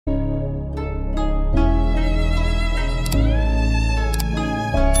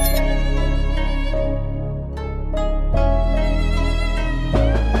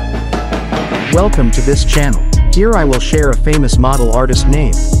Welcome to this channel. Here I will share a famous model artist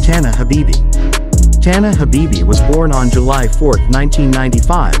named Tana Habibi. Tana Habibi was born on July 4,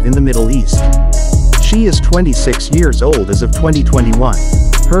 1995 in the Middle East. She is 26 years old as of 2021.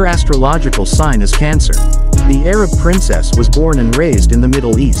 Her astrological sign is Cancer. The Arab princess was born and raised in the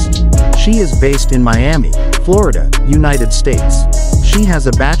Middle East. She is based in Miami, Florida, United States. She has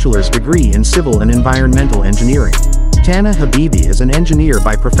a bachelor's degree in civil and environmental engineering. Tana Habibi is an engineer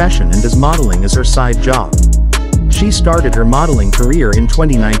by profession and does modeling as her side job. She started her modeling career in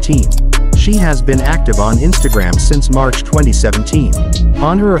 2019. She has been active on Instagram since March 2017.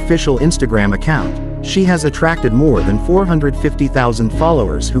 On her official Instagram account, she has attracted more than 450,000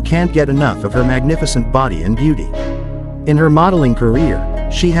 followers who can't get enough of her magnificent body and beauty. In her modeling career,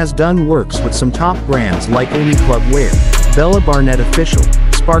 she has done works with some top brands like Omi Club Wear, Bella Barnett Official,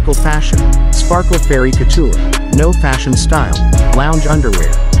 Sparkle Fashion, Sparkle Fairy Couture, No Fashion Style, Lounge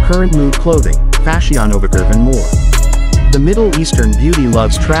Underwear, Current Mood Clothing, Fashion Overcurve and more. The Middle Eastern beauty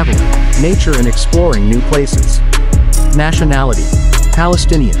loves traveling, nature and exploring new places. Nationality: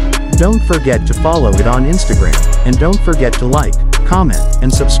 Palestinian. Don't forget to follow it on Instagram, and don't forget to like, comment,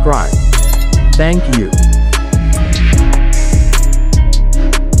 and subscribe. Thank you.